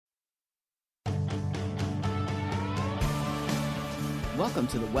Welcome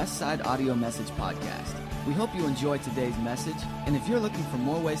to the Westside Audio Message Podcast. We hope you enjoyed today's message, and if you're looking for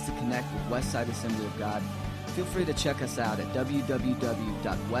more ways to connect with Westside Assembly of God, feel free to check us out at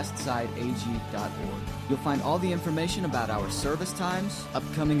www.westsideag.org. You'll find all the information about our service times,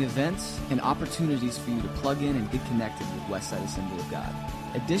 upcoming events, and opportunities for you to plug in and get connected with Westside Assembly of God.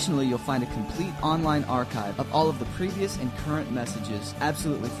 Additionally, you'll find a complete online archive of all of the previous and current messages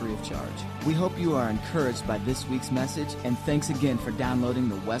absolutely free of charge. We hope you are encouraged by this week's message, and thanks again for downloading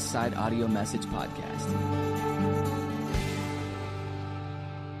the Westside Audio Message Podcast.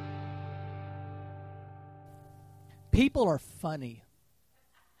 People are funny.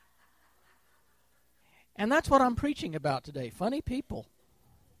 And that's what I'm preaching about today, funny people.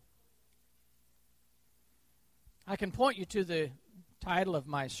 I can point you to the title of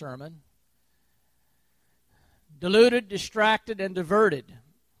my sermon, Deluded, Distracted, and Diverted.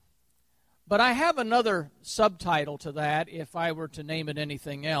 But I have another subtitle to that if I were to name it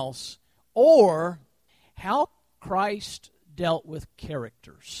anything else, or How Christ Dealt with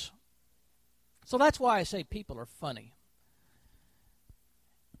Characters. So that's why I say people are funny.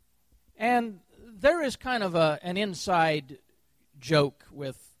 And there is kind of an inside joke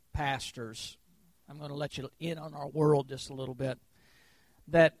with pastors. I'm going to let you in on our world just a little bit.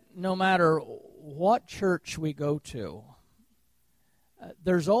 That no matter what church we go to,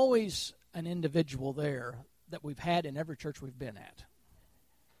 there's always an individual there that we've had in every church we've been at.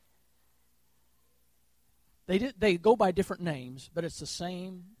 They go by different names, but it's the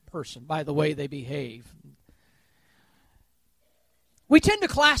same person by the way they behave. We tend to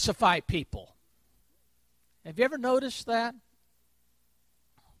classify people. Have you ever noticed that?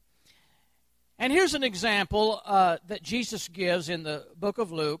 And here's an example that Jesus gives in the book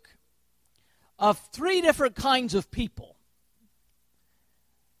of Luke of three different kinds of people.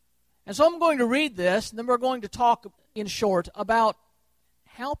 And so I'm going to read this, and then we're going to talk in short about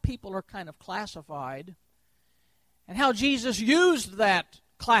how people are kind of classified and how Jesus used that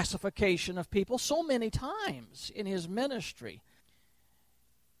classification of people so many times in his ministry.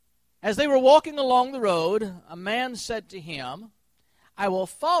 As they were walking along the road, a man said to him, I will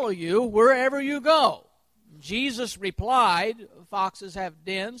follow you wherever you go. Jesus replied, foxes have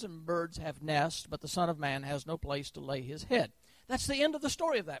dens and birds have nests, but the Son of Man has no place to lay his head. That's the end of the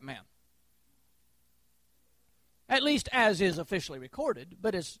story of that man. At least as is officially recorded,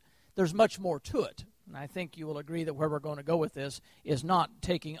 but there's much more to it. And I think you will agree that where we're going to go with this is not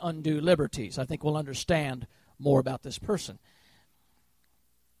taking undue liberties. I think we'll understand more about this person.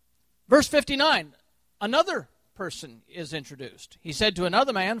 Verse 59, another person is introduced. He said to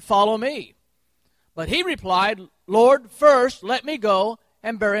another man, follow me. But he replied, Lord, first let me go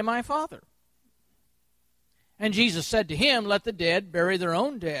and bury my father. And Jesus said to him, let the dead bury their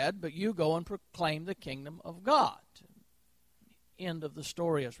own dead, but you go and proclaim the kingdom of God. End of the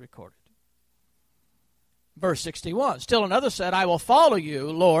story as recorded. Verse 61, still another said, I will follow you,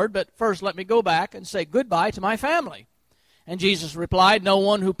 Lord, but first let me go back and say goodbye to my family. And Jesus replied, no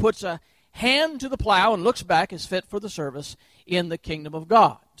one who puts a hand to the plow and looks back is fit for the service in the kingdom of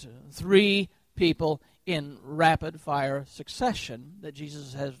God. Three people in rapid-fire succession that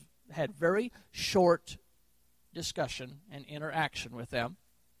Jesus has had very short discussion and interaction with them.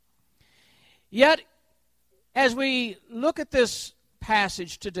 Yet, as we look at this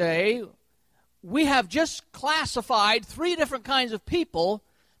passage today, we have just classified three different kinds of people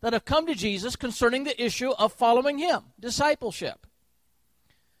that have come to Jesus concerning the issue of following him, discipleship.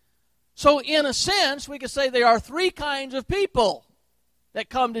 So in a sense, we could say there are three kinds of people that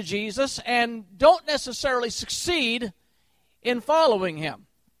come to Jesus and don't necessarily succeed in following him.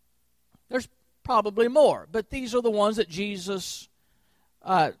 There's probably more, but these are the ones that Jesus,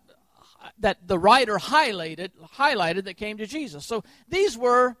 that the writer highlighted that came to Jesus. So these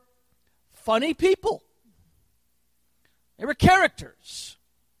were funny people. They were characters.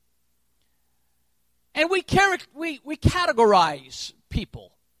 And we categorize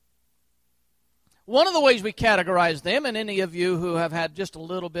people. One of the ways we categorize them, and any of you who have had just a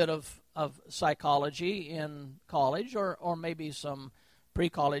little bit of psychology in college or maybe some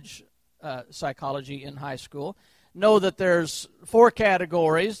pre-college psychology in high school, know that there's four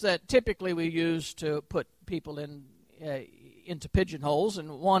categories that typically we use to put people into pigeonholes.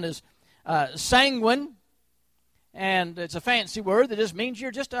 And one is sanguine, and it's a fancy word that just means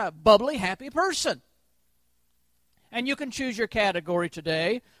you're just a bubbly, happy person. And you can choose your category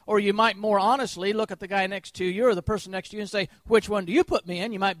today, or you might more honestly look at the guy next to you or the person next to you and say, which one do you put me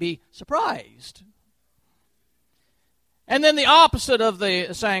in? You might be surprised. And then the opposite of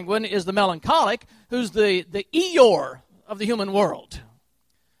the sanguine is the melancholic, who's the Eeyore of the human world.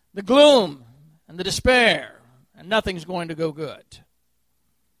 The gloom and the despair, and nothing's going to go good.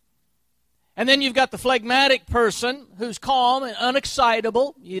 And then you've got the phlegmatic person who's calm and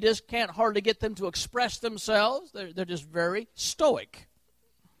unexcitable. You just can't hardly get them to express themselves. They're just very stoic.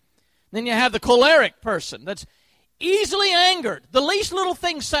 Then you have the choleric person that's easily angered. The least little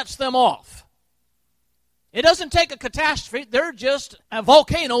thing sets them off. It doesn't take a catastrophe. They're just a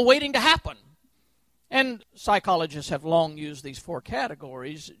volcano waiting to happen. And psychologists have long used these 4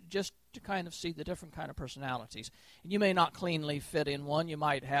 categories just to kind of see the different kind of personalities. You may not cleanly fit in one. You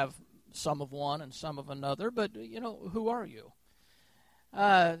might have some of one and some of another, but, who are you?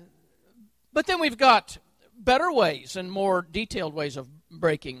 But then we've got better ways and more detailed ways of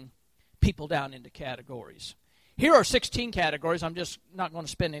breaking people down into categories. Here are 16 categories I'm just not going to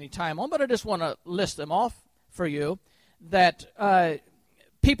spend any time on, but I just want to list them off for you that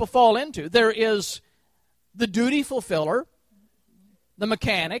people fall into. There is the duty fulfiller, the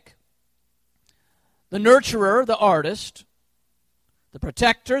mechanic, the nurturer, the artist, the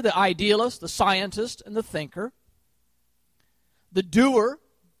protector, the idealist, the scientist, and the thinker, the doer,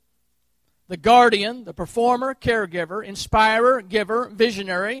 the guardian, the performer, caregiver, inspirer, giver,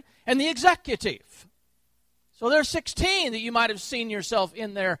 visionary, and the executive. So there's 16 that you might have seen yourself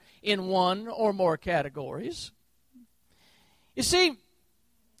in there in one or more categories. You see,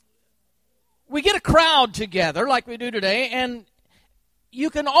 we get a crowd together like we do today, and you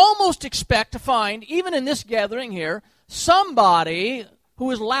can almost expect to find, even in this gathering here, somebody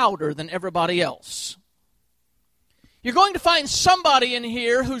who is louder than everybody else. You're going to find somebody in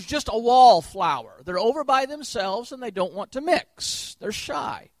here who's just a wallflower. They're over by themselves and they don't want to mix. They're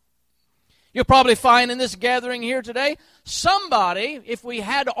shy. You'll probably find in this gathering here today somebody, if we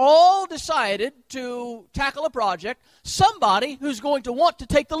had all decided to tackle a project, somebody who's going to want to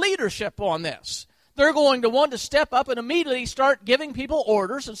take the leadership on this. They're going to want to step up and immediately start giving people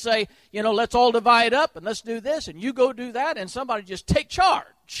orders and say, let's all divide up and let's do this and you go do that, and somebody just take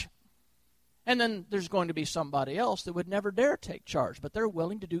charge. And then there's going to be somebody else that would never dare take charge, but they're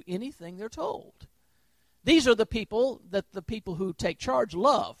willing to do anything they're told. These are the people that the people who take charge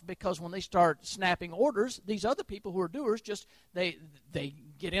love, because when they start snapping orders, these other people who are doers they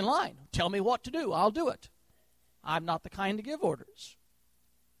get in line. Tell me what to do, I'll do it. I'm not the kind to give orders.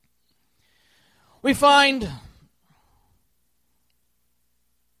 We find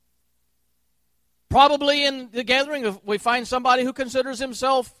probably in the gathering, we find somebody who considers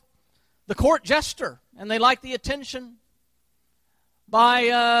himself the court jester, and they like the attention by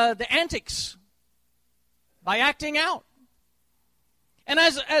the antics, by acting out. And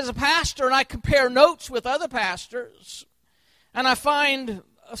as a pastor, and I compare notes with other pastors, and I find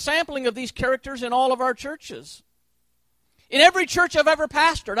a sampling of these characters in all of our churches. In every church I've ever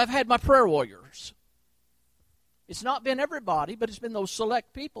pastored, I've had my prayer warriors. It's not been everybody, but it's been those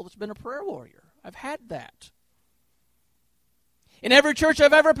select people that's been a prayer warrior. I've had that. In every church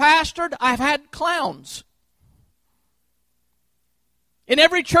I've ever pastored, I've had clowns. In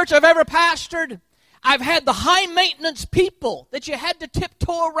every church I've ever pastored, I've had the high-maintenance people that you had to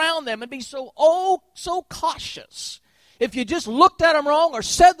tiptoe around them and be so cautious. If you just looked at them wrong or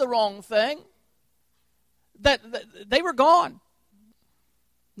said the wrong thing, that they were gone.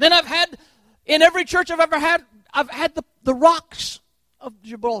 Then in every church I've ever had, I've had the rocks of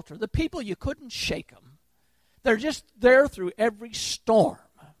Gibraltar, the people you couldn't shake them. They're just there through every storm.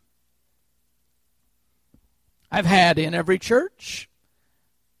 I've had in every church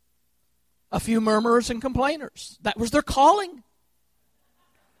a few murmurers and complainers. That was their calling.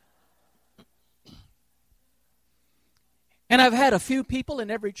 And I've had a few people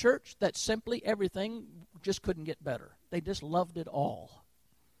in every church that simply everything just couldn't get better. They just loved it all.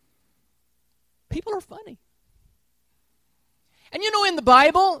 People are funny. And in the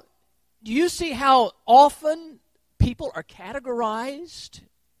Bible, do you see how often people are categorized?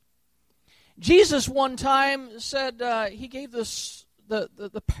 Jesus one time said, he gave this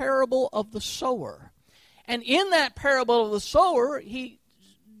the parable of the sower. And in that parable of the sower, he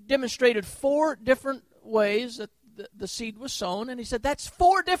demonstrated 4 different ways that the seed was sown. And he said, that's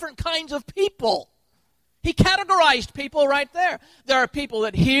 4 different kinds of people. He categorized people right there. There are people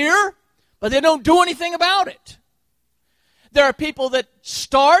that hear, but they don't do anything about it. There are people that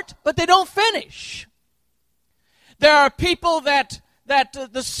start, but they don't finish. There are people that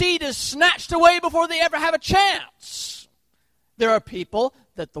the seed is snatched away before they ever have a chance. There are people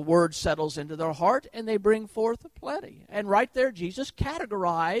that the word settles into their heart and they bring forth a plenty. And right there, Jesus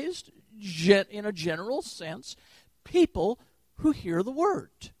categorized, in a general sense, people who hear the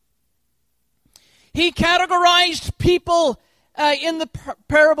word. He categorized people in the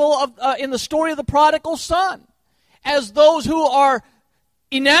parable of, in the story of the prodigal son, as those who are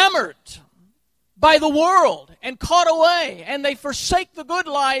enamored by the world and caught away, and they forsake the good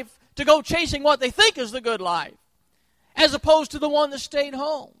life to go chasing what they think is the good life, as opposed to the one that stayed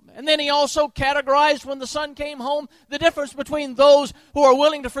home. And then he also categorized, when the son came home, the difference between those who are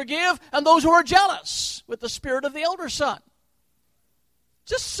willing to forgive and those who are jealous, with the spirit of the elder son.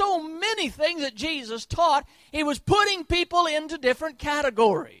 Just so many things that Jesus taught. He was putting people into different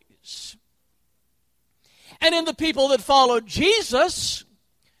categories. And in the people that followed Jesus,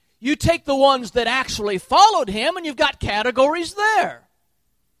 you take the ones that actually followed him, and you've got categories there.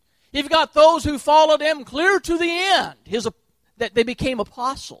 You've got those who followed him clear to the end. That they became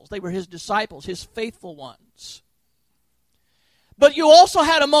apostles. They were his disciples, his faithful ones. But you also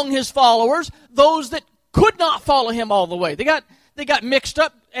had among his followers those that could not follow him all the way. They got mixed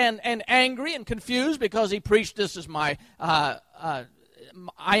up and angry and confused because he preached, this is my, I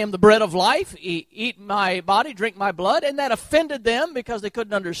am the bread of life, eat my body, drink my blood, and that offended them because they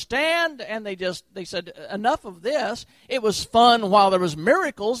couldn't understand, and they said, enough of this. It was fun while there was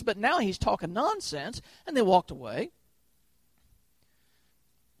miracles, but now he's talking nonsense, and they walked away.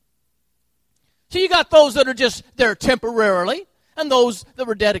 So you got those that are just there temporarily, and those that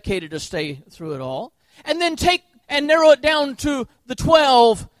were dedicated to stay through it all. And then take and narrow it down to the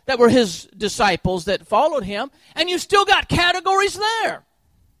 12 that were his disciples that followed him, and you still got categories there.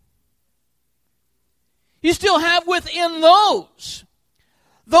 You still have within those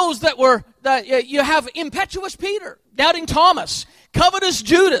that you have impetuous Peter, doubting Thomas, covetous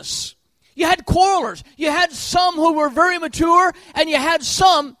Judas. You had quarrelers. You had some who were very mature, and you had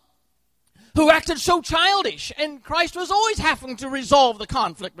some who acted so childish, and Christ was always having to resolve the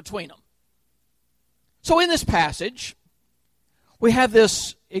conflict between them. So in this passage, we have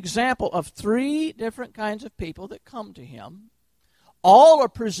this example of 3 different kinds of people that come to him. All are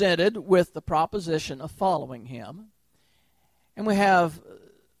presented with the proposition of following him, and we have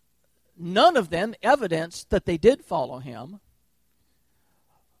none of them evidence that they did follow him.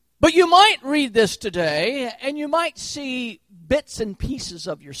 But you might read this today, and you might see bits and pieces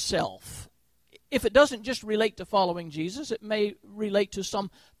of yourself. If it doesn't just relate to following Jesus, it may relate to some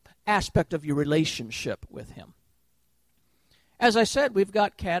aspect of your relationship with him. As I said, we've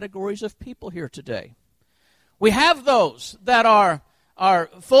got categories of people here today. We have those that are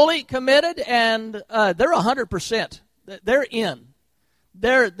fully committed, and they're 100%. They're in.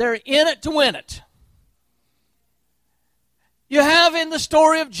 They're in it to win it. You have in the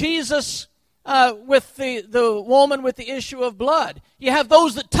story of Jesus with the woman with the issue of blood. You have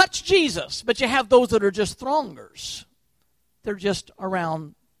those that touch Jesus, but you have those that are just throngers. They're just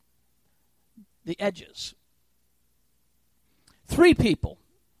around the edges. 3 people.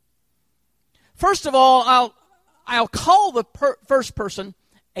 First of all, I'll call the first person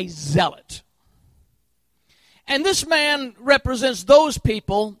a zealot. And this man represents those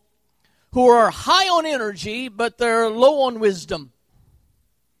people who are high on energy, but they're low on wisdom.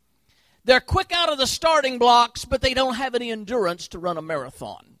 They're quick out of the starting blocks, but they don't have any endurance to run a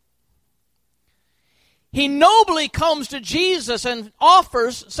marathon. He nobly comes to Jesus and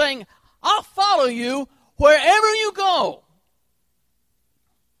offers, saying, I'll follow you wherever you go.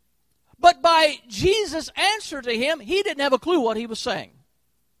 But by Jesus' answer to him, he didn't have a clue what he was saying.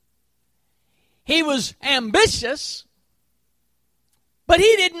 He was ambitious, but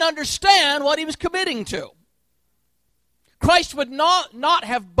he didn't understand what he was committing to. Christ would not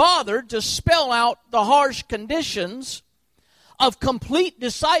have bothered to spell out the harsh conditions of complete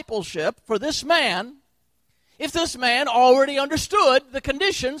discipleship for this man if this man already understood the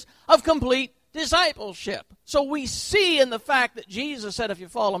conditions of complete discipleship. So we see in the fact that Jesus said, if you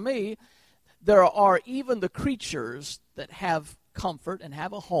follow me, there are even the creatures that have comfort and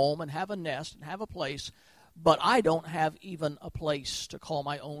have a home and have a nest and have a place, but I don't have even a place to call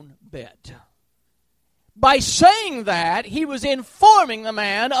my own bed. By saying that, he was informing the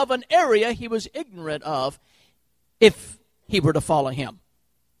man of an area he was ignorant of if he were to follow him.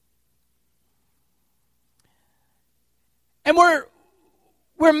 And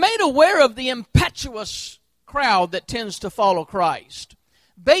we're made aware of the impetuous crowd that tends to follow Christ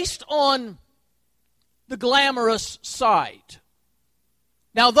based on the glamorous side.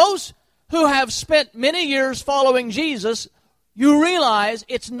 Now, those who have spent many years following Jesus, you realize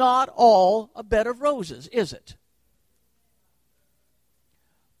it's not all a bed of roses, is it?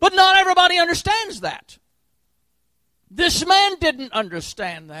 But not everybody understands that. This man didn't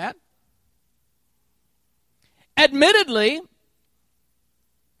understand that. Admittedly,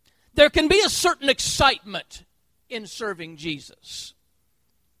 there can be a certain excitement in serving Jesus.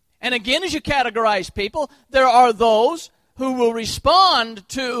 And again, as you categorize people, there are those who will respond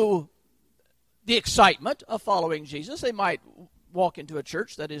to the excitement of following Jesus. They might walk into a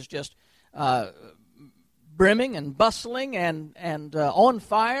church that is just brimming and bustling and on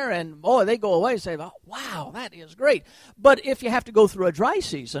fire, and boy, they go away and say, oh, wow, that is great. But if you have to go through a dry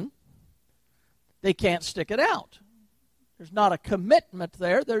season, they can't stick it out. There's not a commitment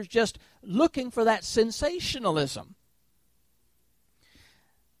there. There's just looking for that sensationalism.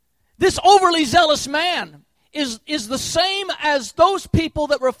 This overly zealous man is the same as those people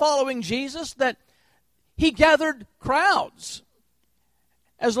that were following Jesus, that he gathered crowds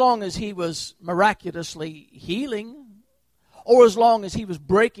as long as he was miraculously healing, or as long as he was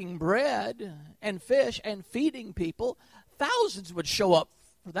breaking bread and fish and feeding people. Thousands would show up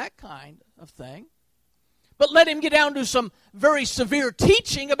for that kind of thing. But let him get down to some very severe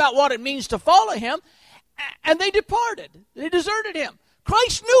teaching about what it means to follow him, and they departed. They deserted him.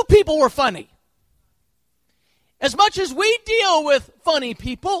 Christ knew people were funny. As much as we deal with funny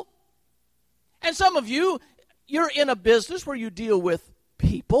people, and some of you, you're in a business where you deal with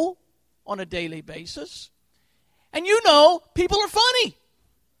people on a daily basis, and you know people are funny.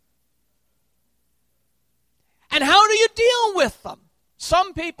 And how do you deal with them?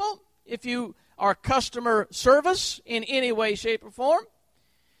 Some people, if you are customer service in any way, shape, or form,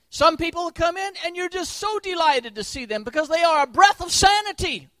 some people will come in and you're just so delighted to see them because they are a breath of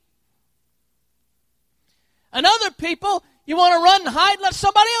sanity. And other people, you want to run and hide and let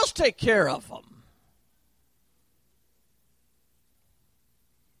somebody else take care of them.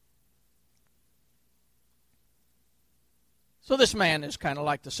 So this man is kind of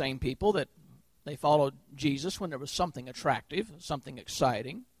like the same people that they followed Jesus when there was something attractive, something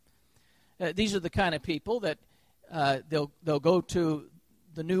exciting. These are the kind of people that they'll go to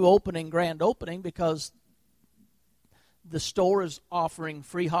the new grand opening, because the store is offering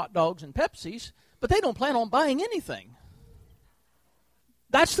free hot dogs and Pepsis, but they don't plan on buying anything.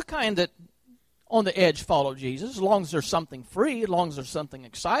 That's the kind that on the edge follow Jesus. As long as there's something free, as long as there's something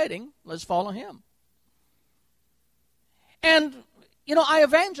exciting, let's follow him. And, I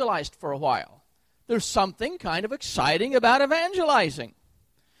evangelized for a while. There's something kind of exciting about evangelizing.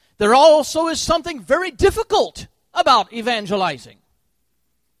 There also is something very difficult about evangelizing.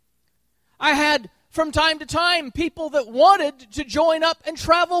 I had, from time to time, people that wanted to join up and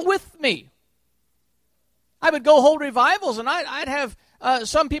travel with me. I would go hold revivals, and I'd have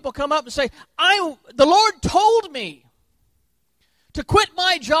some people come up and say, the Lord told me to quit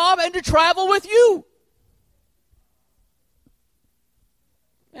my job and to travel with you.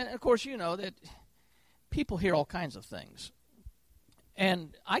 And, of course, you know that people hear all kinds of things.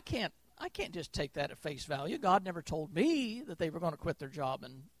 And I can't just take that at face value. God never told me that they were going to quit their job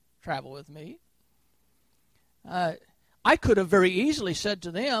and travel with me. I could have very easily said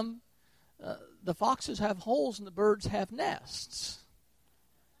to them, the foxes have holes and the birds have nests.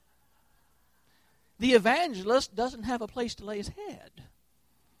 The evangelist doesn't have a place to lay his head.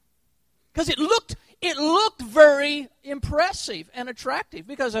 Because it looked very impressive and attractive.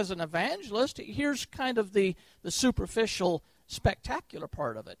 Because as an evangelist, here's kind of the superficial, spectacular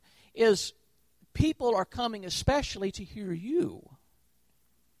part of it, is people are coming especially to hear you.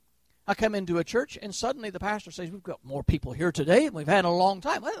 I come into a church and suddenly the pastor says, we've got more people here today than we've had in a long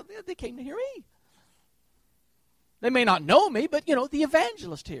time. Well, they came to hear me. They may not know me, but, the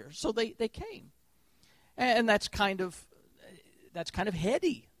evangelist here. So they came. And that's kind of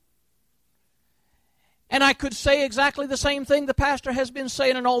heady. And I could say exactly the same thing the pastor has been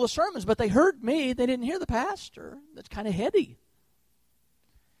saying in all the sermons, but they heard me, they didn't hear the pastor. That's kind of heady.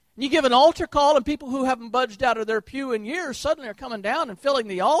 And you give an altar call, and people who haven't budged out of their pew in years suddenly are coming down and filling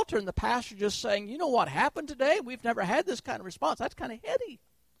the altar, and the pastor just saying, you know what happened today? We've never had this kind of response. That's kind of heady.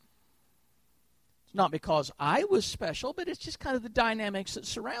 It's not because I was special, but it's just kind of the dynamics that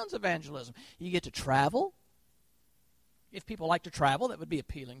surrounds evangelism. You get to travel. If people like to travel, that would be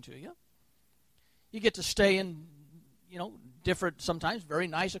appealing to you. You get to stay in, different, sometimes very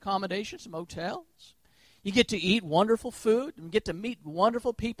nice accommodations, some hotels. You get to eat wonderful food and get to meet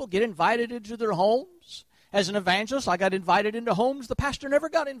wonderful people, get invited into their homes. As an evangelist, I got invited into homes the pastor never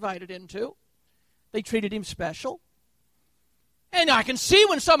got invited into. They treated him special. And I can see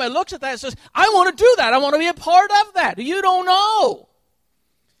when somebody looks at that and says, I want to do that. I want to be a part of that. You don't know.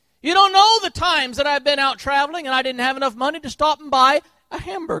 You don't know the times that I've been out traveling and I didn't have enough money to stop and buy a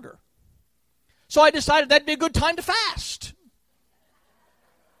hamburger. So I decided that'd be a good time to fast.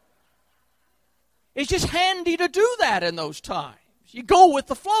 It's just handy to do that in those times. You go with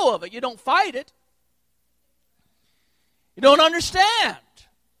the flow of it. You don't fight it. You don't understand.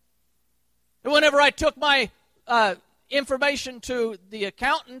 And whenever I took my information to the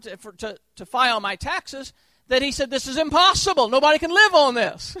accountant to file my taxes, that he said, this is impossible. Nobody can live on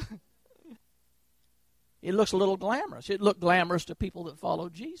this. It looks a little glamorous. It looked glamorous to people that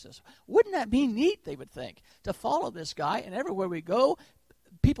followed Jesus. Wouldn't that be neat, they would think, to follow this guy, and everywhere we go,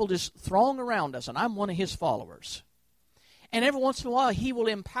 people just throng around us, and I'm one of his followers. And every once in a while, he will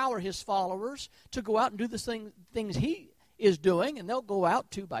empower his followers to go out and do the things he is doing, and they'll go out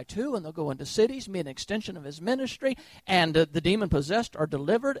 2 by 2, and they'll go into cities, be an extension of his ministry, and the demon-possessed are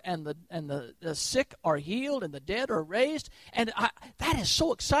delivered, and the sick are healed, and the dead are raised. And that is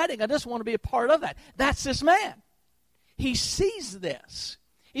so exciting. I just want to be a part of that. That's this man. He sees this.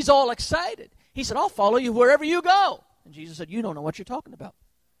 He's all excited. He said, I'll follow you wherever you go. And Jesus said, you don't know what you're talking about.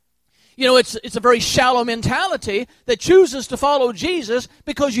 You know, it's a very shallow mentality that chooses to follow Jesus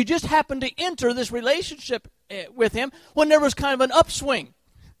because you just happened to enter this relationship with him when there was kind of an upswing.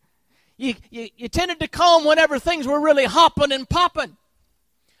 You tended to come whenever things were really hopping and popping.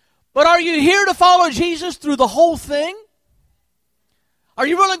 But are you here to follow Jesus through the whole thing? Are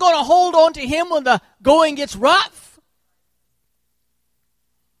you really going to hold on to him when the going gets rough?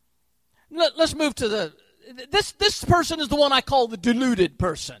 Let's move to this person is the one I call the deluded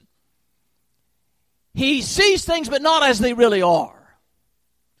person. He sees things but not as they really are.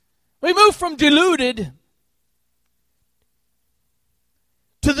 We move from deluded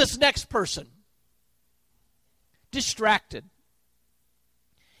to this next person. Distracted.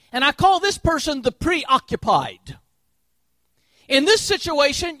 And I call this person the preoccupied. In this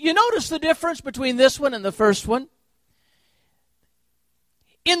situation, you notice the difference between this one and the first one?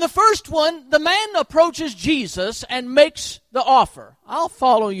 In the first one, the man approaches Jesus and makes the offer. I'll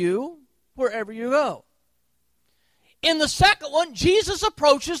follow you wherever you go. In the second one, Jesus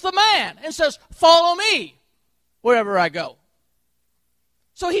approaches the man and says, follow me wherever I go.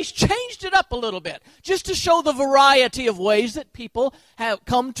 So he's changed it up a little bit, just to show the variety of ways that people have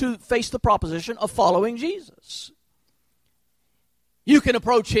come to face the proposition of following Jesus. You can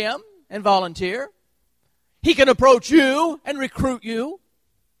approach him and volunteer. He can approach you and recruit you.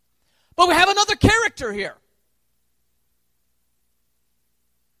 But we have another character here.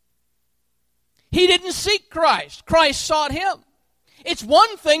 He didn't seek Christ. Christ sought him. It's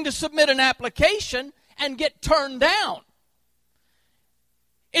one thing to submit an application and get turned down.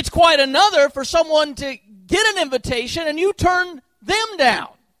 It's quite another for someone to get an invitation and you turn them down.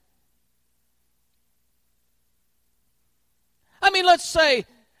 I mean, let's say,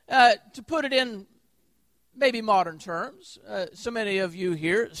 to put it in maybe modern terms, so many of you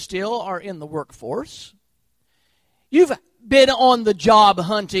here still are in the workforce. You've been on the job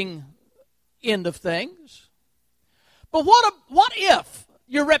hunting end of things. But what if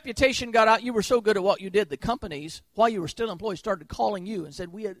your reputation got out, you were so good at what you did, the companies, while you were still employed, started calling you and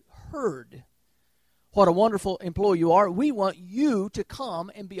said, we had heard what a wonderful employee you are. We want you to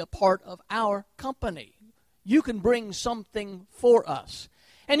come and be a part of our company. You can bring something for us.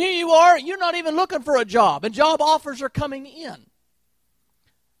 And here you are, you're not even looking for a job, and job offers are coming in.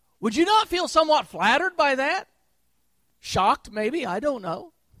 Would you not feel somewhat flattered by that? Shocked, maybe, I don't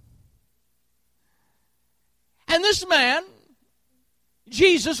know. And this man,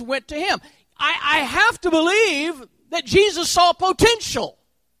 Jesus went to him. I have to believe that Jesus saw potential.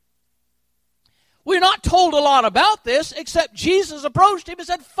 We're not told a lot about this, except Jesus approached him and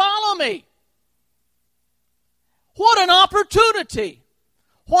said, follow me. What an opportunity.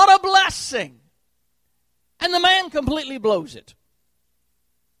 What a blessing. And the man completely blows it.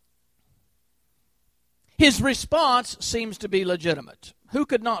 His response seems to be legitimate. Who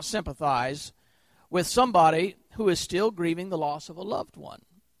could not sympathize with somebody who is still grieving the loss of a loved one?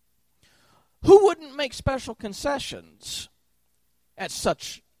 Who wouldn't make special concessions at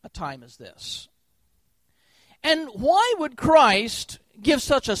such a time as this? And why would Christ give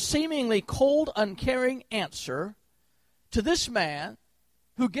such a seemingly cold, uncaring answer to this man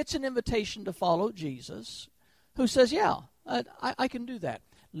who gets an invitation to follow Jesus, who says, yeah, I can do that.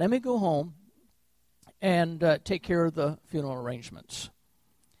 Let me go home and take care of the funeral arrangements.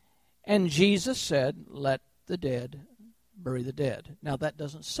 And Jesus said, let the dead bury the dead. Now, that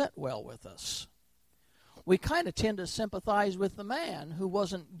doesn't sit well with us. We kind of tend to sympathize with the man who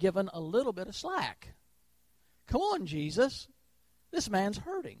wasn't given a little bit of slack. Come on, Jesus. This man's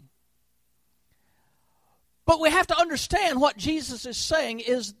hurting. But we have to understand what Jesus is saying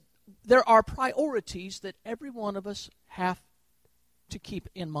is there are priorities that every one of us have to keep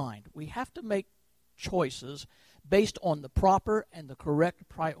in mind. We have to make choices based on the proper and the correct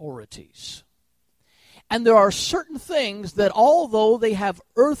priorities. And there are certain things that, although they have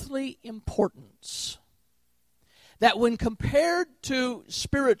earthly importance, that when compared to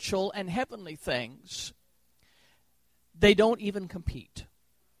spiritual and heavenly things, they don't even compete.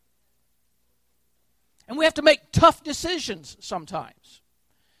 And we have to make tough decisions sometimes.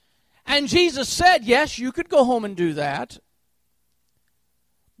 And Jesus said, yes, you could go home and do that.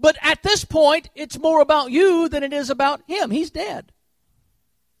 But at this point, it's more about you than it is about him. He's dead.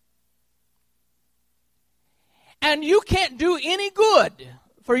 And you can't do any good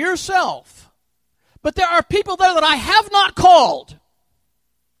for yourself. But there are people there that I have not called.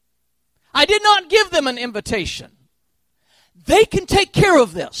 I did not give them an invitation. They can take care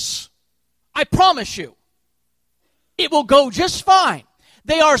of this. I promise you. It will go just fine.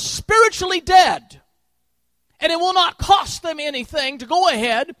 They are spiritually dead. And it will not cost them anything to go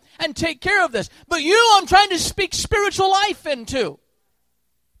ahead and take care of this. But you, I'm trying to speak spiritual life into.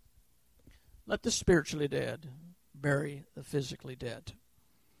 Let the spiritually dead bury the physically dead.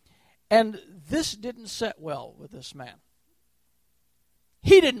 And this didn't set well with this man.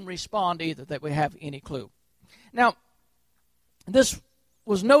 He didn't respond either that we have any clue. Now, this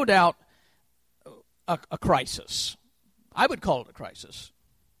was no doubt a crisis. I would call it a crisis.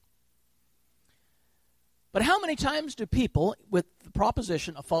 But how many times do people with the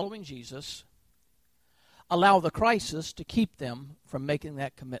proposition of following Jesus allow the crisis to keep them from making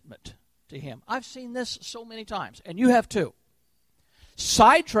that commitment to him? I've seen this so many times, and you have too.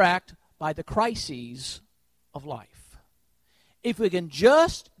 Sidetracked by the crises of life. If we can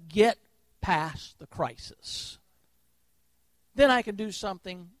just get past the crisis, then I can do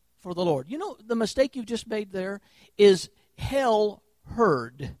something for the Lord. You know, the mistake you just made there is hell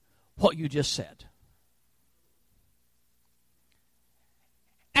heard what you just said.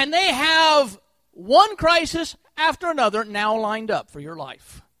 And they have one crisis after another now lined up for your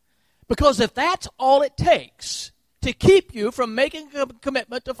life. Because if that's all it takes to keep you from making a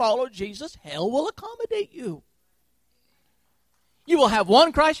commitment to follow Jesus, hell will accommodate you. You will have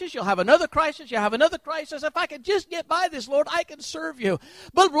one crisis, you'll have another crisis, you'll have another crisis. If I could just get by this, Lord, I can serve you.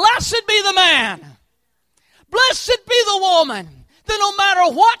 But blessed be the man, blessed be the woman, that no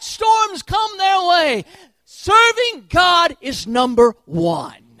matter what storms come their way, serving God is number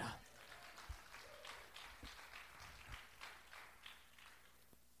one.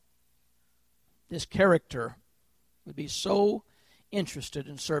 This character would be so interested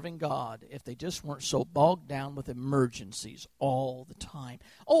in serving God if they just weren't so bogged down with emergencies all the time.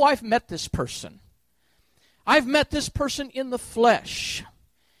 Oh, I've met this person. I've met this person in the flesh.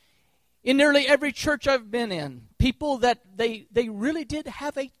 In nearly every church I've been in, people that they really did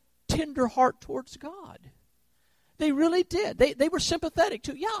have a tender heart towards God. They really did. They were sympathetic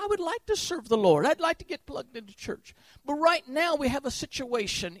to, yeah, I would like to serve the Lord. I'd like to get plugged into church. But right now we have a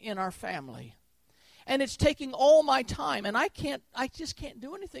situation in our family. And it's taking all my time, and I just can't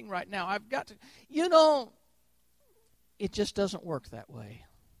do anything right now. I've got to, it just doesn't work that way.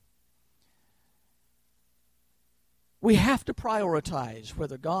 We have to prioritize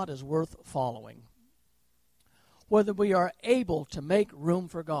whether God is worth following, whether we are able to make room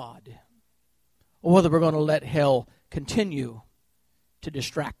for God, or whether we're going to let hell continue to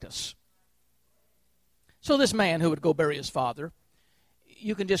distract us. So this man who would go bury his father,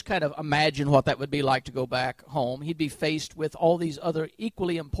 you can just kind of imagine what that would be like to go back home. He'd be faced with all these other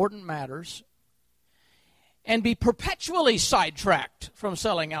equally important matters and be perpetually sidetracked from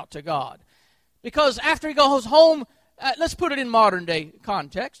selling out to God. Because after he goes home, let's put it in modern day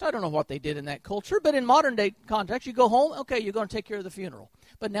context. I don't know what they did in that culture, but in modern day context, you go home, okay, you're going to take care of the funeral.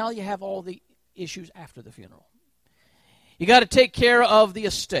 But now you have all the issues after the funeral. You got to take care of the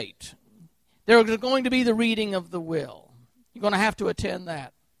estate. There's going to be the reading of the will. You're going to have to attend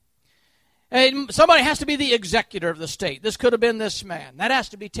that. And somebody has to be the executor of the estate. This could have been this man. That has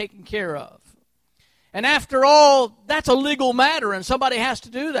to be taken care of. And after all, that's a legal matter, and somebody has to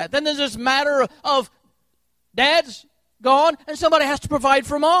do that. Then there's this matter of dad's gone, and somebody has to provide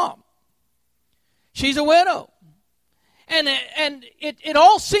for mom. She's a widow. And it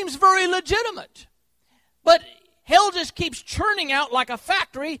all seems very legitimate. But hell just keeps churning out like a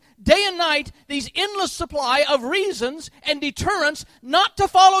factory, day and night, these endless supply of reasons and deterrents not to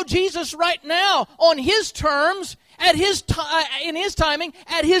follow Jesus right now on his terms, at his in his timing,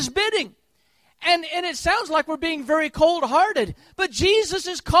 at his bidding. And it sounds like we're being very cold-hearted, but Jesus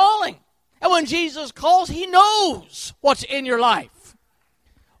is calling. And when Jesus calls, he knows what's in your life.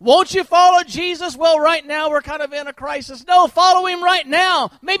 Won't you follow Jesus? Well, right now we're kind of in a crisis. No, follow him right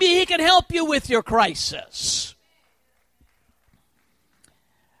now. Maybe he can help you with your crisis.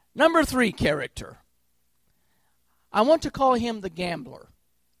 Number 3 character. I want to call him the gambler.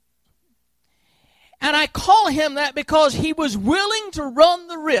 And I call him that because he was willing to run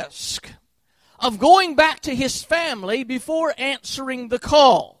the risk of going back to his family before answering the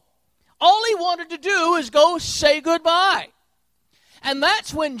call. All he wanted to do is go say goodbye. And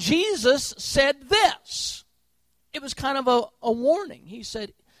that's when Jesus said this. It was kind of a warning. He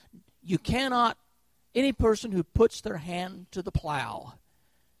said, any person who puts their hand to the plow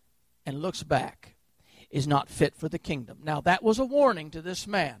and looks back is not fit for the kingdom. Now, that was a warning to this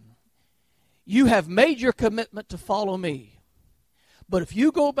man. You have made your commitment to follow me. But if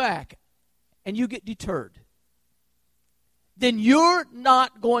you go back and you get deterred, then you're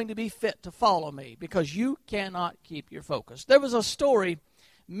not going to be fit to follow me because you cannot keep your focus. There was a story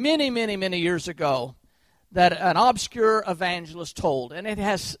many, many, many years ago that an obscure evangelist told, and it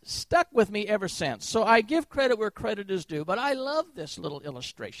has stuck with me ever since. So I give credit where credit is due, but I love this little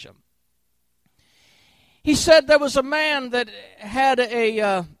illustration. He said there was a man that had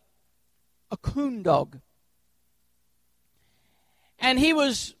a coon dog, and he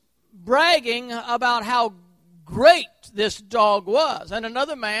was bragging about how great this dog was, and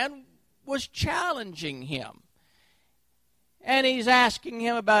another man was challenging him. And he's asking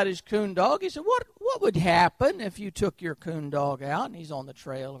him about his coon dog. He said, what would happen if you took your coon dog out and he's on the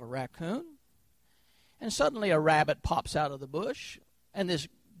trail of a raccoon? And suddenly a rabbit pops out of the bush, and this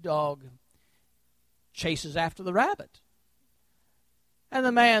dog chases after the rabbit. And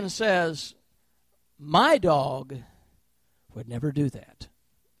the man says, my dog would never do that.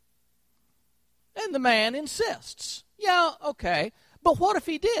 And the man insists, yeah, okay, but what if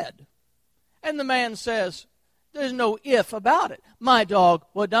he did? And the man says, there's no if about it. My dog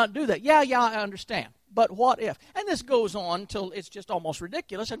would not do that. Yeah, I understand. But what if? And this goes on till it's just almost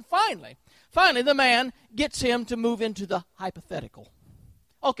ridiculous. And finally, the man gets him to move into the hypothetical.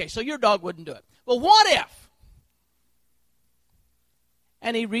 Okay, so your dog wouldn't do it. Well, what if?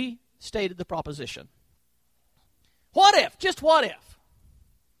 And he restated the proposition. What if, just what if,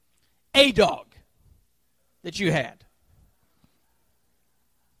 a dog that you had,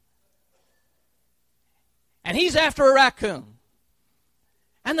 and he's after a raccoon,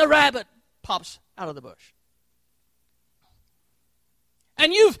 and the rabbit pops out of the bush,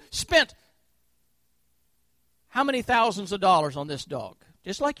 and you've spent how many thousands of dollars on this dog?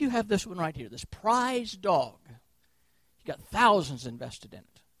 Just like you have this one right here, this prize dog. You got thousands invested in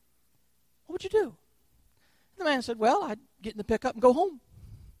it. What would you do? The man said, well, I'd get in the pickup and go home.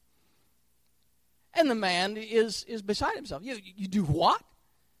 And the man is beside himself. You do what?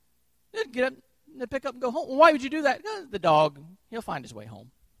 You'd get up in the pickup and go home. Well, why would you do that? The dog, he'll find his way home.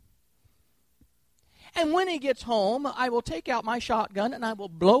 And when he gets home, I will take out my shotgun and I will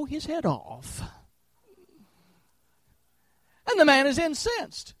blow his head off. And the man is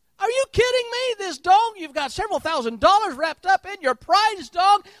incensed. Are you kidding me? This dog, you've got several $1,000s wrapped up in your prized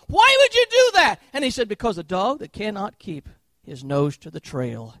dog. Why would you do that? And he said, because a dog that cannot keep his nose to the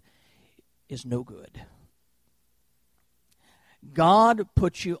trail is no good. God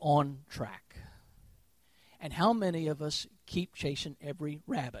puts you on track. And how many of us keep chasing every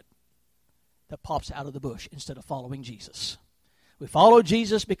rabbit that pops out of the bush instead of following Jesus? We follow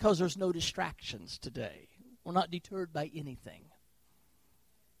Jesus because there's no distractions today. We're not deterred by anything.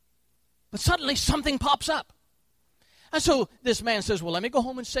 But suddenly something pops up. And so this man says, well, let me go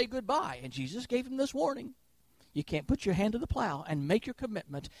home and say goodbye. And Jesus gave him this warning. You can't put your hand to the plow and make your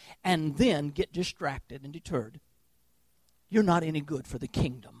commitment and then get distracted and deterred. You're not any good for the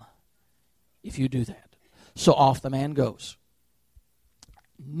kingdom if you do that. So off the man goes.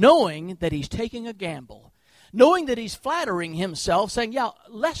 Knowing that he's taking a gamble. Knowing that he's flattering himself, saying, yeah,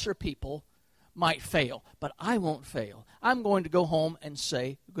 lesser people might fail, but I won't fail. I'm going to go home and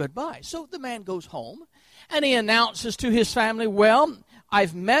say goodbye. So the man goes home, and he announces to his family, well,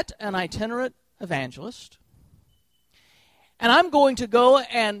 I've met an itinerant evangelist, and I'm going to go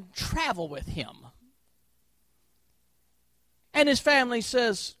and travel with him. And his family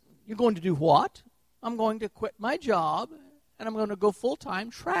says, you're going to do what? I'm going to quit my job, and I'm going to go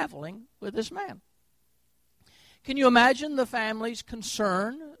full-time traveling with this man. Can you imagine the family's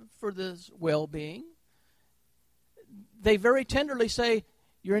concern for this well-being? They very tenderly say,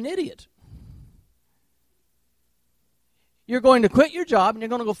 you're an idiot. You're going to quit your job and you're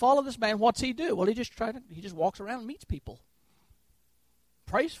going to go follow this man. What's he do? Well, he just walks around and meets people.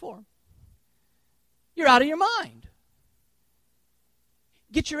 Prays for them. You're out of your mind.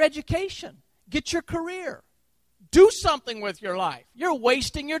 Get your education. Get your career. Do something with your life. You're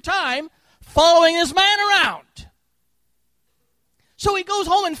wasting your time following this man around. So he goes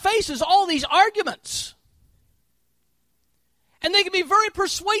home and faces all these arguments. And they can be very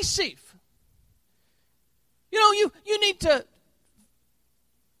persuasive. You need to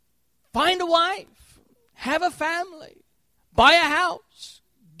find a wife, have a family, buy a house,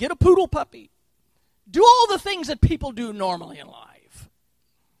 get a poodle puppy. Do all the things that people do normally in life.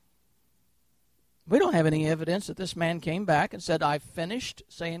 We don't have any evidence that this man came back and said, I've finished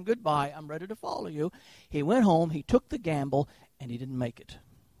saying goodbye. I'm ready to follow you. He went home, he took the gamble, and he didn't make it.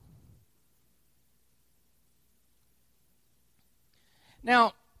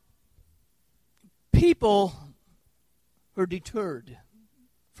 Now, people who are deterred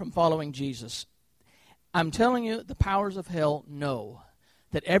from following Jesus, I'm telling you, the powers of hell know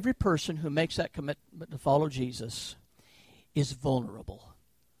that every person who makes that commitment to follow Jesus is vulnerable.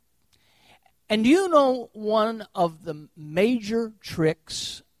 And do you know one of the major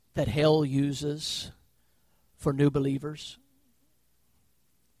tricks that hell uses for new believers?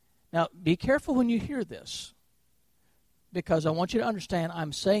 Now, be careful when you hear this, because I want you to understand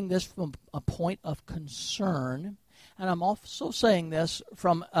I'm saying this from a point of concern, and I'm also saying this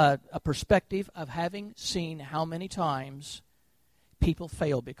from a perspective of having seen how many times people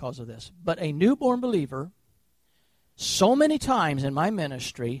fail because of this. But a newborn believer, so many times in my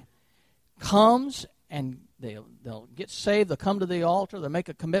ministry, comes and they'll get saved, they'll come to the altar, they'll make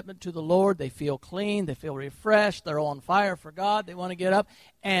a commitment to the Lord, they feel clean, they feel refreshed, they're on fire for God, they want to get up,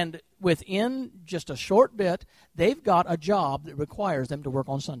 and within just a short bit, they've got a job that requires them to work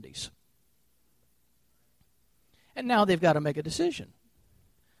on Sundays. And now they've got to make a decision.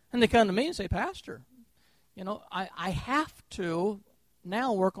 And they come to me and say, Pastor, I have to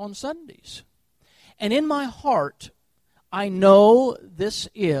now work on Sundays. And in my heart, I know this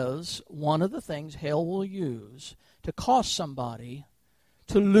is one of the things hell will use to cause somebody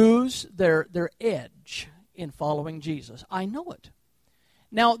to lose their edge in following Jesus. I know it.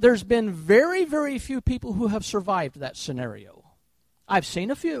 Now, there's been very, very few people who have survived that scenario. I've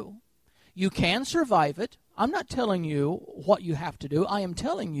seen a few. You can survive it. I'm not telling you what you have to do. I am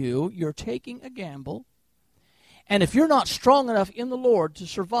telling you you're taking a gamble. And if you're not strong enough in the Lord to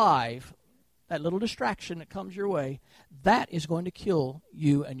survive that little distraction that comes your way, that is going to kill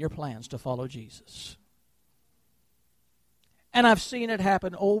you and your plans to follow Jesus. And I've seen it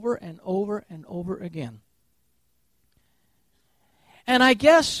happen over and over and over again. And I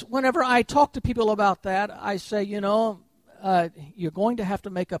guess whenever I talk to people about that, I say, you're going to have to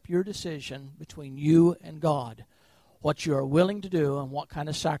make up your decision between you and God, what you are willing to do and what kind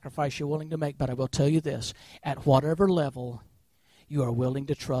of sacrifice you're willing to make. But I will tell you this, at whatever level you are willing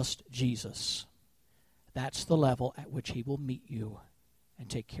to trust Jesus, that's the level at which he will meet you and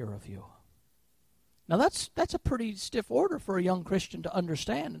take care of you. Now that's a pretty stiff order for a young Christian to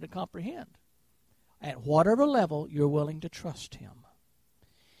understand and to comprehend. At whatever level you're willing to trust him.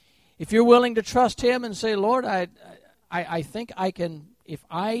 If you're willing to trust him and say, Lord, I think I can, if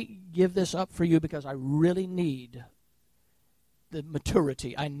I give this up for you because I really need the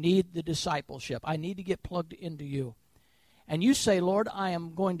maturity, I need the discipleship, I need to get plugged into you. And you say, Lord, I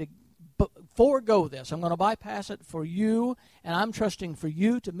am going to forego this. I'm going to bypass it for you, and I'm trusting for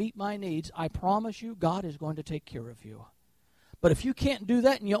you to meet my needs. I promise you, God is going to take care of you. But if you can't do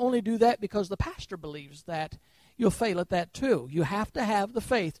that, and you only do that because the pastor believes that, you'll fail at that too. You have to have the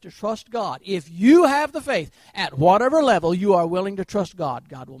faith to trust God. If you have the faith, at whatever level you are willing to trust God,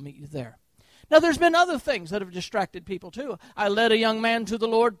 God will meet you there. Now, there's been other things that have distracted people too. I led a young man to the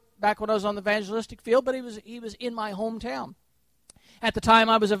Lord back when I was on the evangelistic field, but he was in my hometown. At the time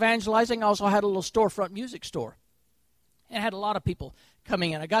I was evangelizing, I also had a little storefront music store. And I had a lot of people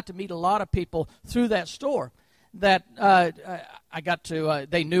coming in. I got to meet a lot of people through that store that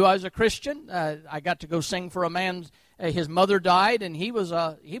they knew I was a Christian. I got to go sing for a man, his mother died, and he was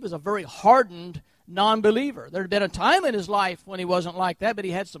a very hardened non-believer. There had been a time in his life when he wasn't like that, but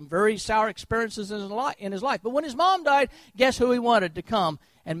he had some very sour experiences in his life. But when his mom died, guess who he wanted to come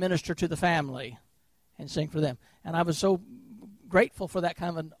and minister to the family and sing for them? And I was so grateful for that kind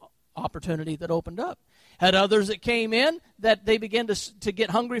of an opportunity that opened up. Had others that came in that they began to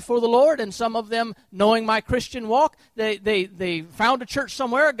get hungry for the Lord, and some of them, knowing my Christian walk, they found a church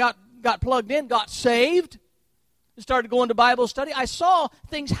somewhere, got plugged in, got saved, started going to Bible study. I saw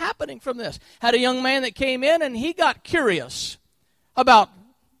things happening from this. Had a young man that came in, and he got curious about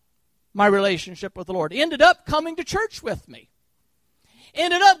my relationship with the Lord. He ended up coming to church with me.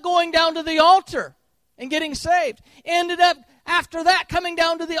 Ended up going down to the altar and getting saved. Ended up, after that, coming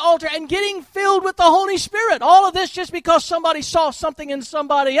down to the altar and getting filled with the Holy Spirit. All of this just because somebody saw something in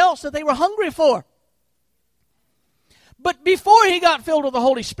somebody else that they were hungry for. But before he got filled with the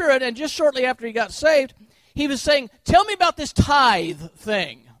Holy Spirit, and just shortly after he got saved, he was saying, tell me about this tithe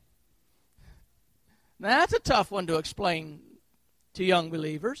thing. Now, that's a tough one to explain to young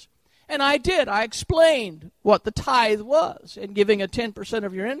believers. And I did. I explained what the tithe was and giving a 10%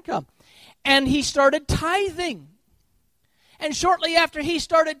 of your income. And he started tithing. And shortly after he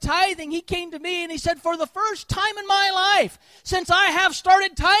started tithing, he came to me and he said, for the first time in my life, since I have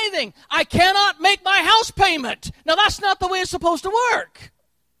started tithing, I cannot make my house payment. Now, that's not the way it's supposed to work.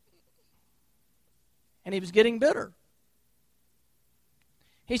 And he was getting bitter.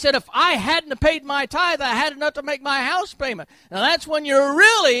 He said, if I hadn't paid my tithe, I had enough to make my house payment. Now that's when you're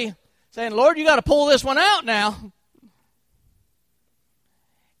really saying, Lord, you got to pull this one out now.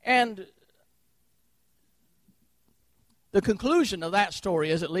 And the conclusion of that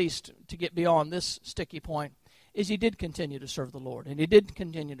story is, at least to get beyond this sticky point, is he did continue to serve the Lord, and he did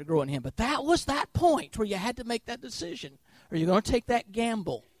continue to grow in him. But that was that point where you had to make that decision. Are you going to take that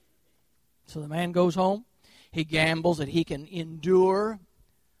gamble? So the man goes home. He gambles that he can endure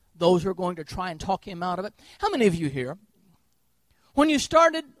those who are going to try and talk him out of it. How many of you here, when you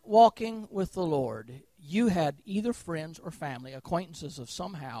started walking with the Lord, you had either friends or family, acquaintances of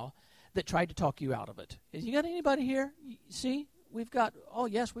somehow, that tried to talk you out of it? You got anybody here? See, we've got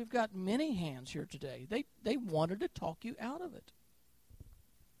many hands here today. They wanted to talk you out of it.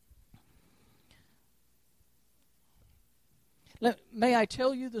 May I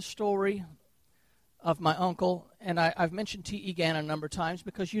tell you the story of my uncle? And I've mentioned T.E. Gannon a number of times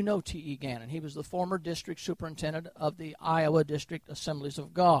because you know T.E. Gannon. He was the former district superintendent of the Iowa District Assemblies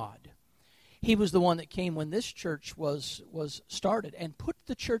of God. He was the one that came when this church was started and put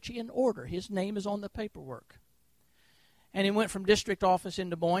the church in order. His name is on the paperwork. And he went from district office in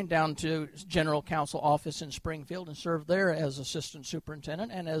Des Moines down to general council office in Springfield and served there as assistant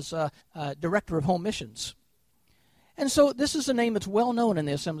superintendent and as director of home missions. And so this is a name that's well known in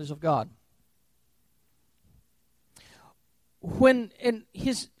the Assemblies of God.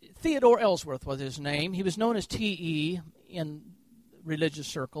 Theodore Ellsworth was his name. He was known as T.E. in religious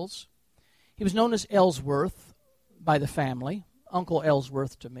circles. He was known as Ellsworth by the family, Uncle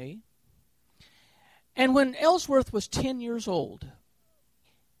Ellsworth to me. And when Ellsworth was 10 years old,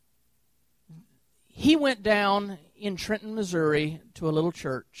 he went down in Trenton, Missouri to a little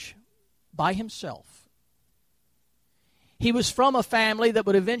church by himself. He was from a family that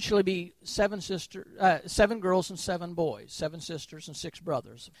would eventually be 7 girls and 7 boys, 7 sisters and 6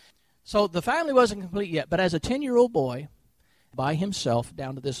 brothers. So the family wasn't complete yet, but as a 10-year-old boy, by himself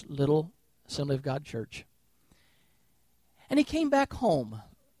down to this little Assembly of God church. And he came back home.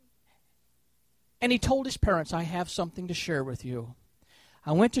 And he told his parents, I have something to share with you.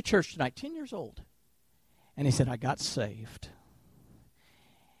 I went to church tonight, 10 years old. And he said, I got saved.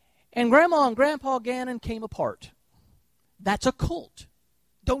 And Grandma and Grandpa Gannon came apart. That's a cult.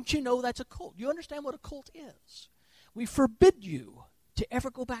 Don't you know that's a cult? You understand what a cult is? We forbid you to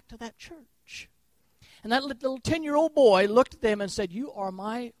ever go back to that church. And that little 10-year-old boy looked at them and said, you are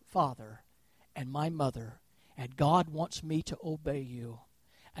my father and my mother, and God wants me to obey you.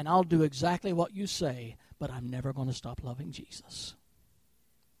 And I'll do exactly what you say, but I'm never going to stop loving Jesus.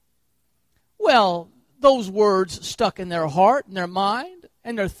 Well, those words stuck in their heart and their mind,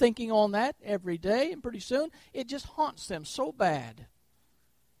 and they're thinking on that every day, and pretty soon it just haunts them so bad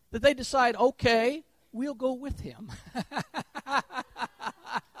that they decide, okay, we'll go with him.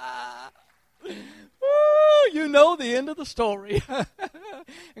 You know the end of the story.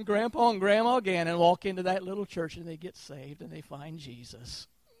 And Grandpa and Grandma Gannon walk into that little church and they get saved and they find Jesus.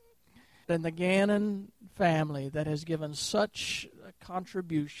 And the Gannon family that has given such a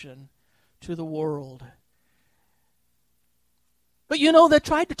contribution to the world. But you know, they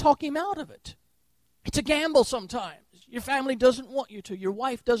tried to talk him out of it. It's a gamble sometimes. Your family doesn't want you to. Your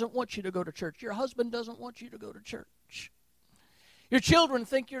wife doesn't want you to go to church. Your husband doesn't want you to go to church. Your children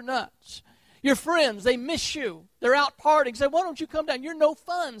think you're nuts. Your friends, they miss you. They're out partying. Say, why don't you come down? You're no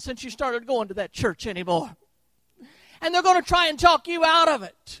fun since you started going to that church anymore. And they're going to try and talk you out of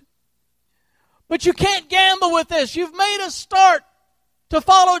it. But you can't gamble with this. You've made a start to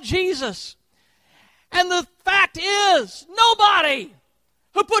follow Jesus. And the fact is, nobody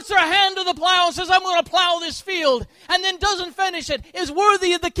who puts their hand to the plow and says, I'm going to plow this field, and then doesn't finish it, is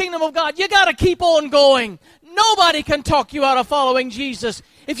worthy of the kingdom of God. You got to keep on going. Nobody can talk you out of following Jesus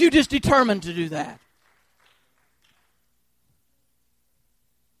if you just determined to do that.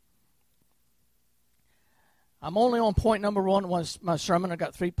 I'm only on point number 1 was my sermon. I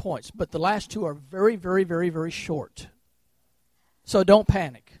got 3 points, but the last 2 are very, very, very, very short. So don't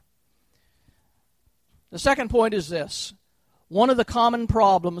panic. The second point is this. One of the common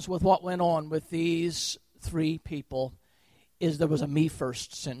problems with what went on with these 3 people is there was a me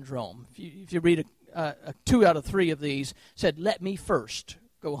first syndrome. If you read 2 out of 3 of these said, let me first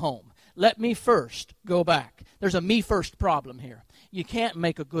go home. Let me first go back. There's a me first problem here. You can't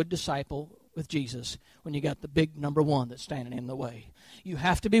make a good disciple with Jesus when you got the big number 1 that's standing in the way. You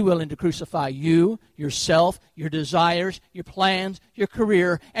have to be willing to crucify you, yourself, your desires, your plans, your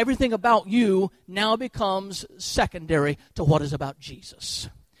career. Everything about you now becomes secondary to what is about Jesus.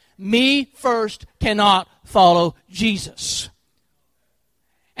 Me first cannot follow Jesus.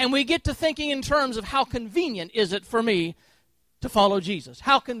 And we get to thinking in terms of how convenient is it for me to follow Jesus?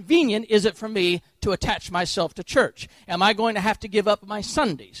 How convenient is it for me to attach myself to church? Am I going to have to give up my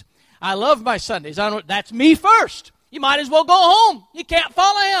Sundays? I love my Sundays. That's me first. You might as well go home. You can't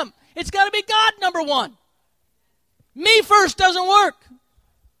follow him. It's got to be God number one. Me first doesn't work.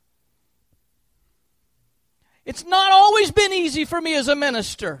 It's not always been easy for me as a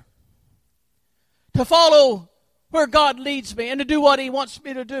minister to follow where God leads me and to do what he wants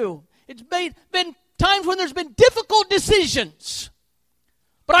me to do. It's been times when there's been difficult decisions.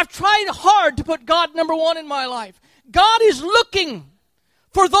 But I've tried hard to put God number one in my life. God is looking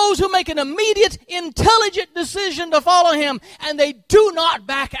for those who make an immediate, intelligent decision to follow him, and they do not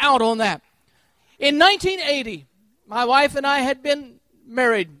back out on that. In 1980, my wife and I had been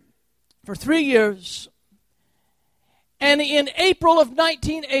married for 3 years. And in April of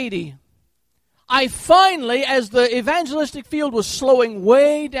 1980, I finally, as the evangelistic field was slowing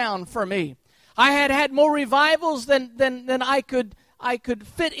way down for me, I had had more revivals than I could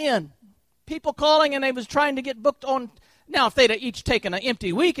fit in. People calling, and they was trying to get booked on. Now, if they'd each taken an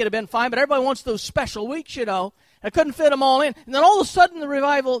empty week, it'd have been fine, but everybody wants those special weeks, you know. I couldn't fit them all in. And then all of a sudden,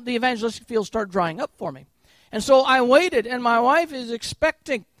 the evangelistic field started drying up for me. And so I waited, and my wife is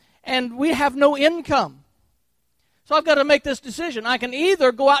expecting, and we have no income. So I've got to make this decision. I can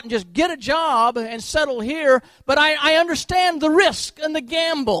either go out and just get a job and settle here, but I understand the risk and the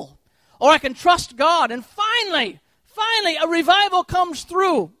gamble. Or I can trust God. And finally, a revival comes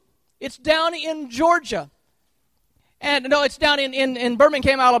through. It's down in Georgia. And no, it's down in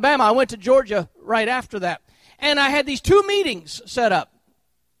Birmingham, Alabama. I went to Georgia right after that. And I had these 2 meetings set up.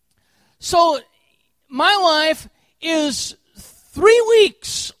 So my wife is 3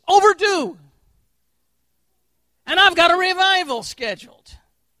 weeks overdue. And I've got a revival scheduled.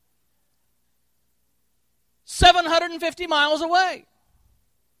 750 miles away.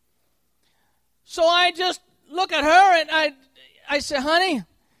 So I just look at her and I say, honey,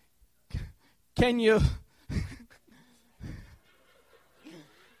 can you...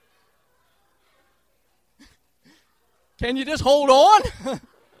 Can you just hold on?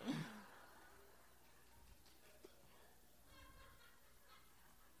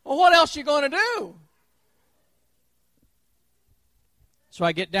 Well, what else are you going to do? So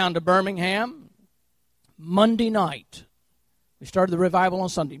I get down to Birmingham Monday night. We started the revival on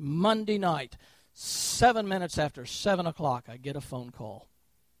Sunday. Monday night, 7 minutes after 7 o'clock, I get a phone call.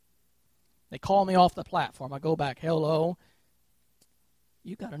 They call me off the platform. I go back, hello,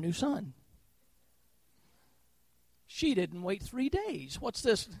 you got a new son. She didn't wait 3 days. What's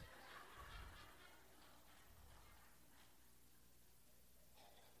this?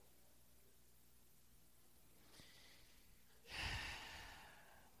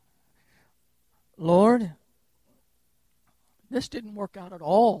 Lord, this didn't work out at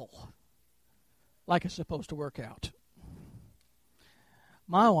all like it's supposed to work out.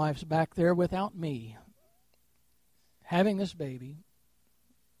 My wife's back there without me, having this baby,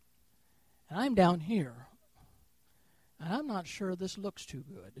 and I'm down here. And I'm not sure this looks too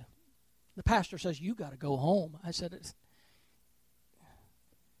good. The pastor says, you got to go home. I said,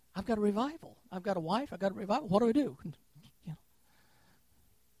 I've got a revival. I've got a wife. I've got a revival. What do I do? You know.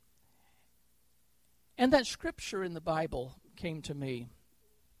 And that scripture in the Bible came to me.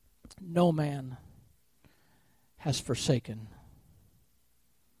 No man has forsaken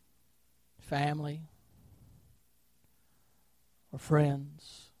family or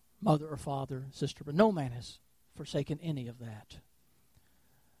friends, mother or father, sister, but no man has forsaken any of that,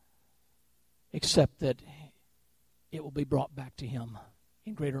 except that it will be brought back to him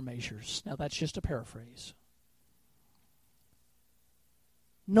in greater measures. Now that's just a paraphrase.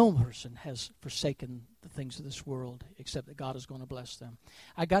 No person has forsaken the things of this world except that God is going to bless them.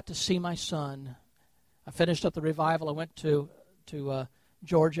 I got to see my son. I finished up the revival. I went to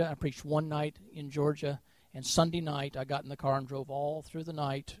Georgia. I preached one night in Georgia, and Sunday night I got in the car and drove all through the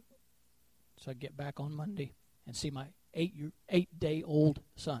night so I'd get back on Monday and see my 8-day-old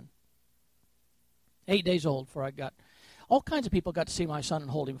son. 8 days old before I got... All kinds of people got to see my son and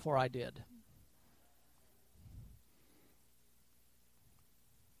hold him before I did.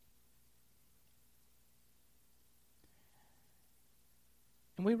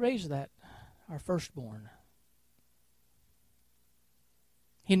 And we raised that, our firstborn.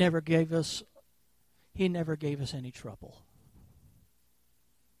 He never gave us any trouble.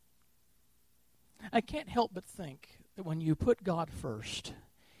 I can't help but think that when you put God first,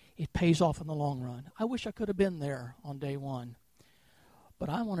 it pays off in the long run. I wish I could have been there on day one. But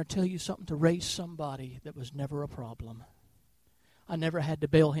I want to tell you something, to raise somebody that was never a problem. I never had to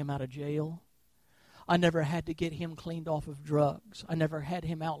bail him out of jail. I never had to get him cleaned off of drugs. I never had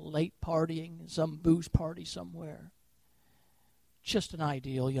him out late partying in some booze party somewhere. just an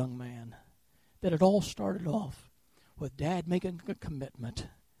ideal young man. That it all started off with Dad making a commitment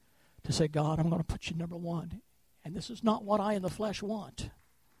to say, God, I'm going to put you number one. And this is not what I in the flesh want.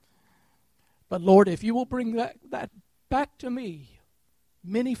 But Lord, if you will bring that back to me,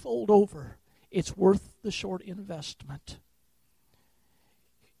 many-fold over, it's worth the short investment.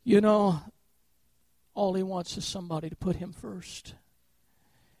 You know, all he wants is somebody to put him first.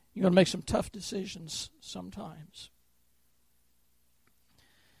 You're going to make some tough decisions sometimes.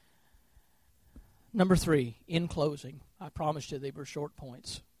 Number 3, in closing, I promised you they were short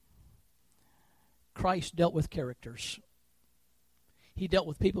points. Christ dealt with characters. He dealt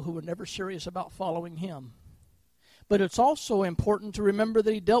with people who were never serious about following him. But it's also important to remember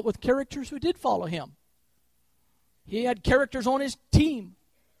that he dealt with characters who did follow him. He had characters on his team.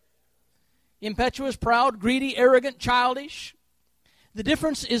 Impetuous, proud, greedy, arrogant, childish. The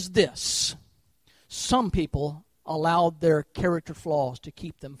difference is this. Some people allowed their character flaws to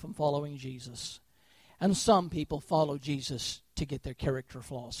keep them from following Jesus. And some people follow Jesus to get their character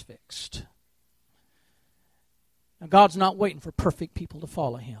flaws fixed. Now, God's not waiting for perfect people to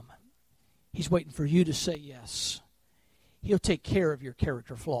follow him. He's waiting for you to say yes. He'll take care of your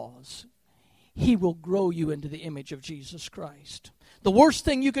character flaws. He will grow you into the image of Jesus Christ. The worst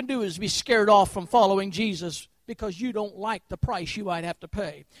thing you can do is be scared off from following Jesus because you don't like the price you might have to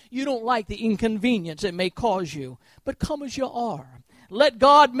pay. You don't like the inconvenience it may cause you. But come as you are. Let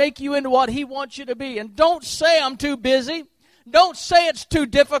God make you into what he wants you to be. And don't say I'm too busy. Don't say it's too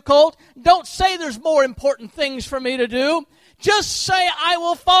difficult. Don't say there's more important things for me to do. Just say I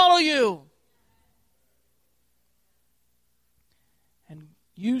will follow you. And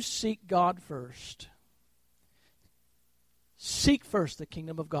you seek God first. Seek first the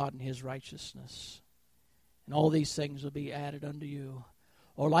kingdom of God and his righteousness. And all these things will be added unto you.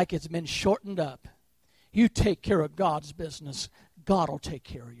 Or like it's been shortened up, you take care of God's business. God will take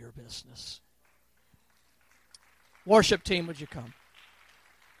care of your business. Worship team, would you come?